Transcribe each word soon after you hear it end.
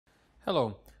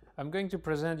Hello, I'm going to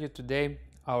present you today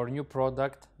our new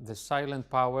product, the Silent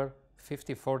Power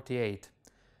 5048,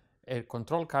 a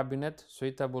control cabinet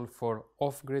suitable for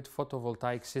off-grid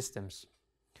photovoltaic systems.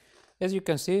 As you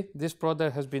can see, this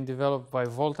product has been developed by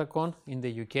VOLTACON in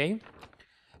the UK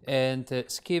and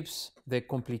skips the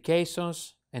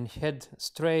complications and head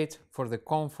straight for the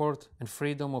comfort and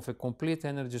freedom of a complete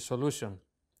energy solution.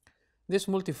 This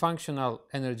multifunctional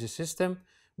energy system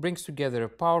brings together a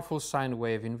powerful sine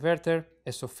wave inverter,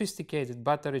 a sophisticated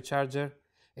battery charger,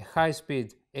 a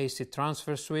high-speed AC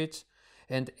transfer switch,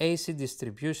 and AC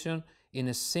distribution in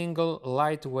a single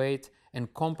lightweight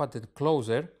and compact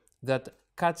enclosure that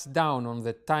cuts down on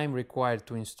the time required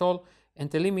to install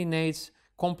and eliminates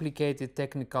complicated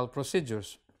technical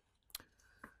procedures.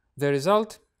 The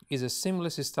result is a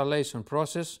seamless installation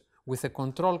process with a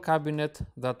control cabinet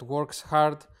that works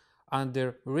hard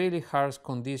under really harsh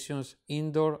conditions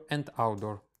indoor and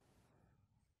outdoor.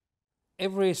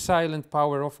 Every Silent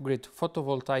Power off-grid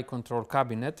photovoltaic control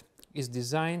cabinet is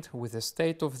designed with a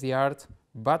state-of-the-art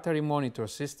battery monitor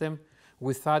system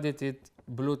with added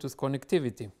Bluetooth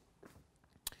connectivity.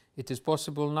 It is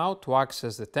possible now to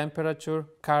access the temperature,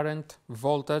 current,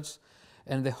 voltage,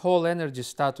 and the whole energy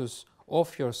status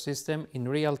of your system in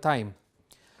real time.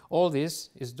 All this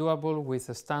is doable with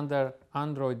a standard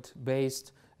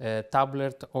Android-based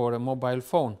tablet or a mobile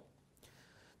phone.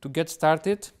 To get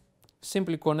started,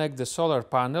 simply connect the solar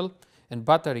panel and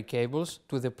battery cables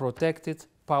to the protected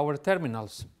power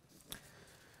terminals.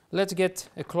 Let's get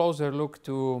a closer look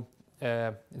to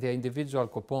the individual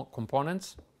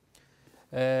components.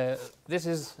 This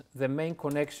is the main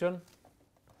connection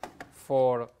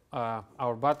for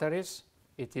our batteries.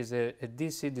 It is a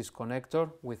DC disconnector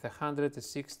with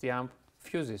 160 amp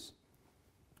fuses.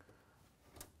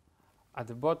 At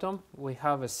the bottom we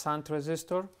have a shunt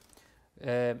resistor.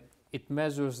 It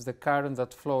measures the current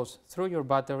that flows through your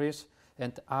batteries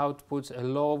and outputs a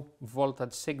low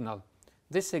voltage signal.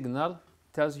 This signal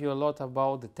tells you a lot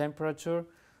about the temperature,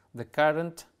 the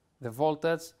current, the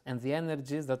voltage, and the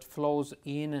energy that flows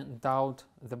in and out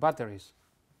the batteries.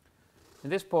 At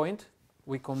this point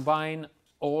we combine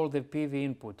all the PV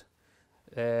input.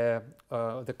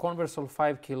 The converter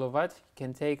 5 kilowatt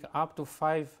can take up to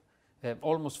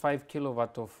almost 5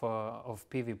 kilowatt of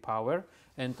PV power,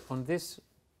 and on this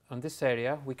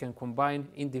area we can combine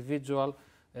individual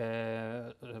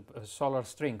solar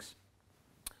strings.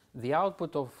 The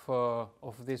output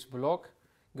of this block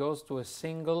goes to a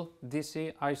single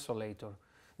DC isolator.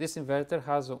 This inverter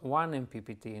has 1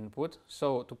 MPPT input,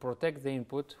 so to protect the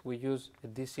input we use a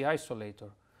DC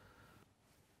isolator.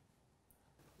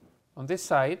 On this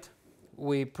side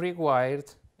we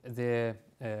pre-wired the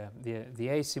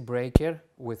AC breaker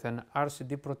with an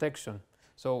RCD protection.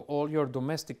 So all your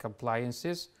domestic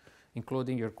appliances,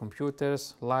 including your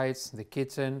computers, lights, the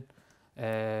kitchen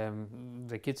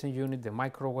unit, the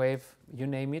microwave, you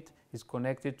name it, is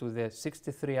connected to the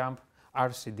 63 amp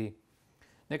RCD.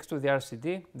 Next to the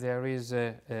RCD there is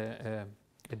a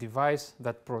device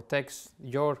that protects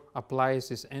your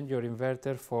appliances and your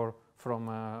inverter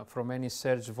from any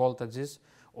surge voltages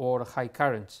or high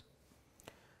currents.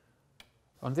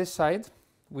 On this side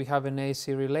we have an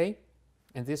AC relay,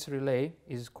 and this relay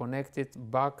is connected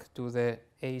back to the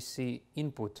AC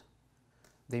input.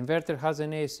 The inverter has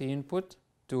an AC input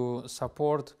to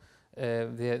support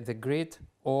the grid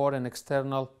or an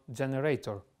external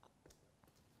generator.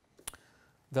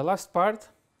 The last part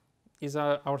is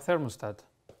our thermostat.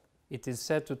 It is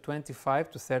set to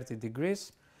 25 to 30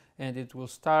 degrees and it will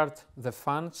start the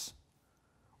fans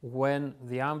when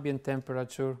the ambient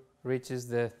temperature reaches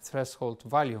the threshold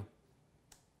value.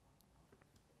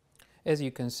 As you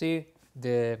can see,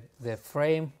 the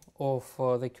frame of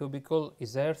the cubicle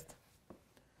is earthed.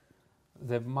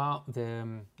 The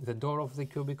door of the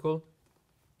cubicle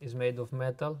is made of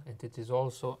metal and it is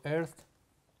also earthed.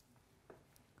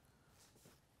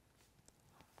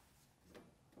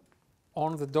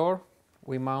 On the door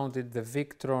we mounted the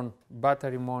Victron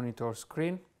battery monitor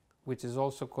screen, which is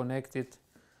also connected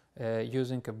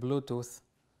using a Bluetooth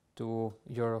to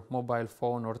your mobile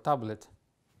phone or tablet.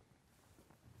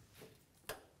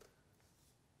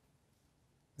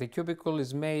 The cubicle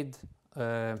is made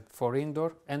for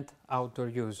indoor and outdoor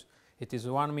use. It is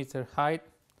 1 meter height,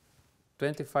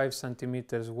 25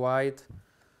 centimeters wide,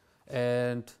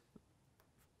 and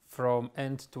from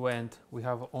end to end we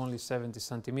have only 70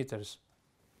 centimeters.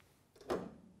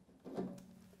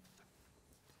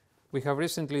 We have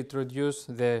recently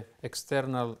introduced the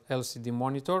external LCD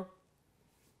monitor.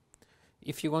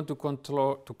 If you want to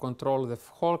control the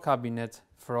whole cabinet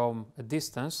from a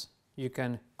distance, you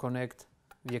can connect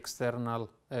the external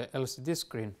LCD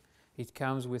screen. It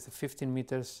comes with a 15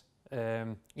 meters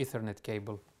Ethernet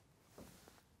cable.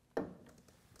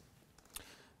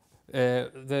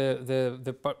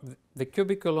 The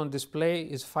cubicle on display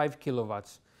is 5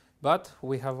 kilowatts, but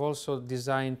we have also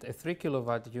designed a 3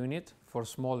 kilowatt unit for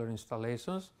smaller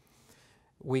installations.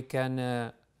 We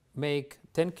can make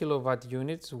 10 kilowatt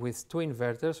units with 2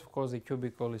 inverters. Of course, the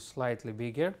cubicle is slightly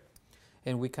bigger,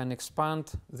 and we can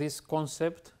expand this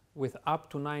concept with up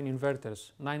to 9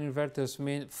 inverters. 9 inverters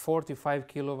mean 45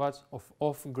 kilowatts of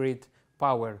off-grid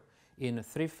power in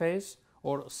 3-phase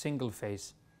or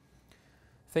single-phase.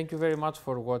 Thank you very much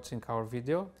for watching our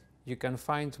video. You can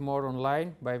find more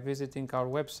online by visiting our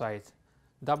website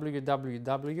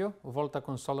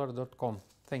www.voltaconsolar.com.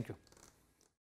 Thank you.